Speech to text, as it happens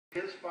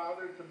his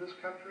father to this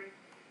country?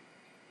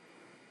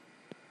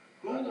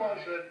 Who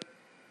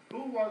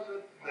was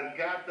it that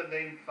got the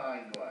name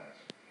Feinglass?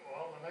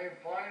 Well, the name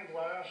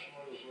Feinglass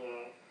was,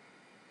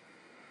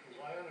 as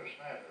I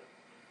understand it,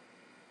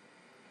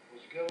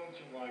 was given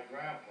to my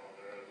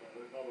grandfather.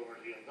 In other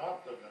words, he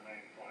adopted the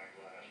name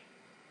Feinglass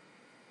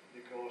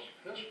because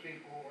his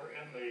people were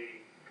in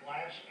the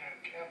glass and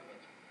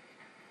cabinet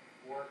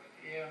work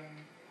in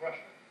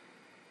Russia.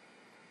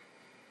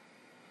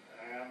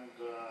 And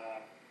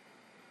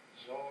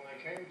so when they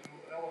came to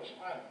Ellis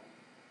Island,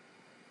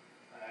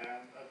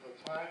 and at the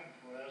time,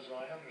 as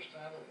I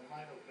understand it, it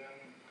might have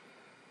been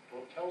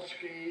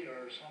Potelsky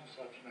or some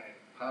such name.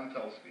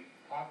 Pontelsky.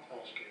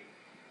 Pontelsky.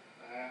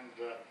 And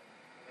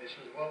they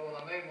said, well,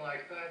 with a name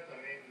like that, I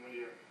mean, when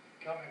you're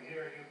coming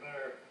here, you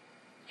better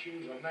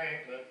choose a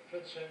name that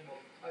fits in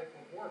with the type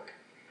of work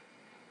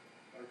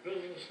or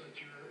business that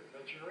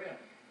you're in.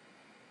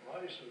 Well,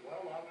 he said,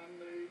 well, I'm in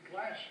the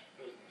glass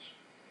business.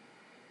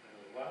 He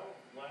said, well,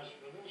 glass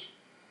business,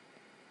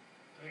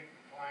 take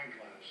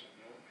Feinglass,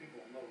 and people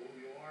know who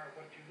you are and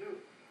what you do.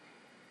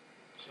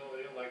 So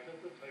they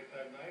elected to take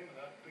that name, and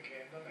that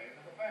became the name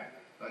of the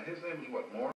family. His name was what, Morris?